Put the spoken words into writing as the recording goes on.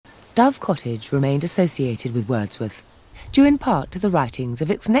Dove Cottage remained associated with Wordsworth, due in part to the writings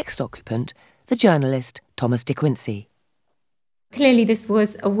of its next occupant, the journalist Thomas de Quincey. Clearly this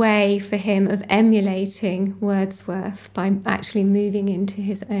was a way for him of emulating Wordsworth by actually moving into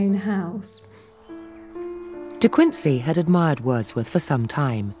his own house. De Quincey had admired Wordsworth for some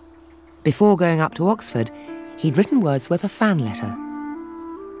time. Before going up to Oxford, he'd written Wordsworth a fan letter.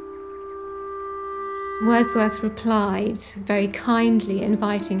 Wordsworth replied very kindly,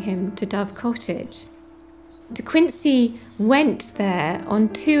 inviting him to Dove Cottage. De Quincey went there on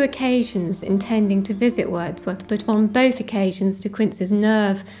 2 occasions intending to visit Wordsworth, but on both occasions De Quincey's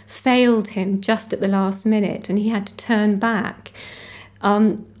nerve failed him just at the last minute and he had to turn back.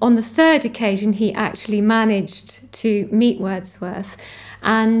 On the 3rd occasion, he actually managed to meet Wordsworth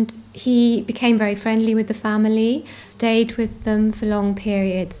and he became very friendly with the family, stayed with them for long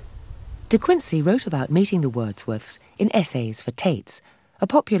periods. De Quincey wrote about meeting the Wordsworths in Essays for Taits, a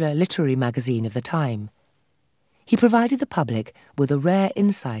popular literary magazine of the time. He provided the public with a rare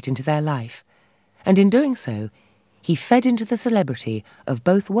insight into their life, and in doing so, he fed into the celebrity of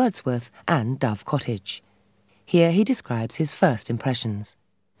both Wordsworth and Dove Cottage. Here he describes his first impressions.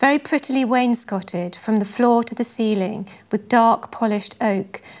 Very prettily wainscoted from the floor to the ceiling with dark polished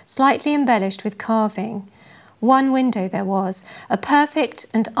oak, slightly embellished with carving. One window there was, a perfect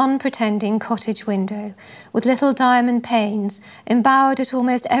and unpretending cottage window, with little diamond panes, embowered at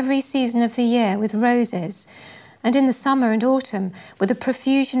almost every season of the year with roses, and in the summer and autumn with a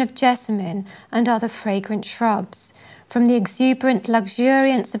profusion of jessamine and other fragrant shrubs. From the exuberant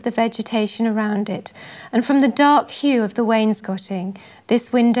luxuriance of the vegetation around it, and from the dark hue of the wainscoting,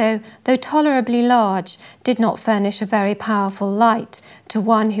 this window, though tolerably large, did not furnish a very powerful light to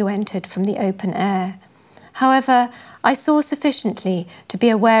one who entered from the open air. However, I saw sufficiently to be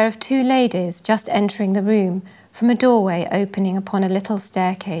aware of 2 ladies just entering the room from a doorway opening upon a little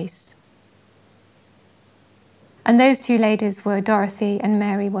staircase. And those 2 ladies were Dorothy and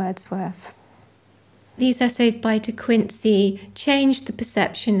Mary Wordsworth. These essays by De Quincey changed the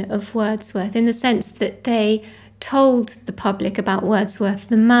perception of Wordsworth in the sense that they told the public about Wordsworth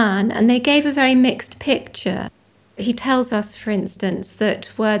the man, and they gave a very mixed picture. He tells us, for instance,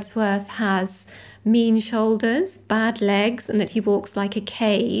 that Wordsworth has mean shoulders, bad legs, and that he walks like a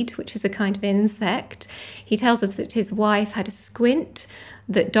cade, which is a kind of insect. He tells us that his wife had a squint,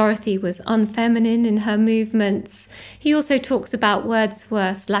 that Dorothy was unfeminine in her movements. He also talks about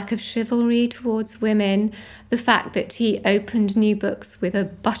Wordsworth's lack of chivalry towards women, the fact that he opened new books with a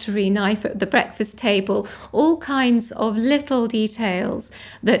buttery knife at the breakfast table, all kinds of little details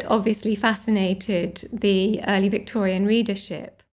that obviously fascinated the early Victorian readership.